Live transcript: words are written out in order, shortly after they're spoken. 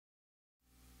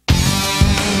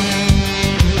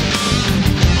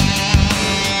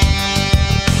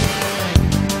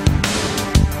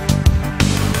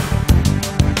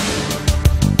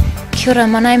Kia ora,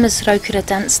 my name is Raukura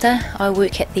Dunster. I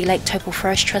work at the Lake Taupo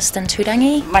Forest Trust in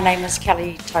Turangi. My name is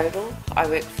Tauroa. I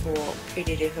work for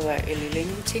Pūrerehua Early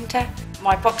Learning Centre.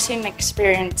 My boxing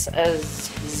experience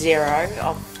is zero.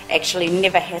 I've actually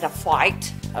never had a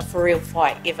fight, a for real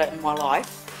fight ever in my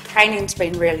life. Training's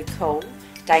been really cool.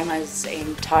 Damas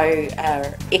and Tau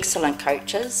are excellent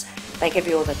coaches. They give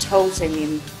you all the tools and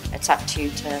then it's up to you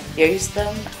to use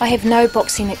them. I have no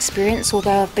boxing experience,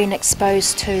 although I've been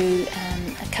exposed to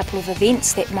a couple of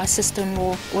events that my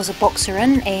sister-in-law was a boxer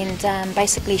in, and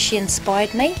basically she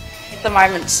inspired me. At the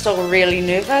moment, still really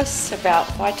nervous about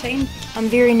fighting. I'm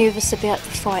very nervous about the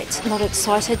fight, not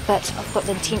excited, but I've got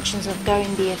the intentions of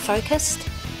going there focused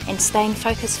and staying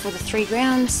focused for the 3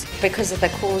 rounds. Because of the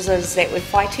causes that we're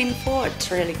fighting for,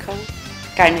 it's really cool.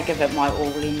 Going to give it my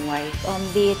all anyway.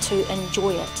 I'm there to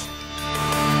enjoy it.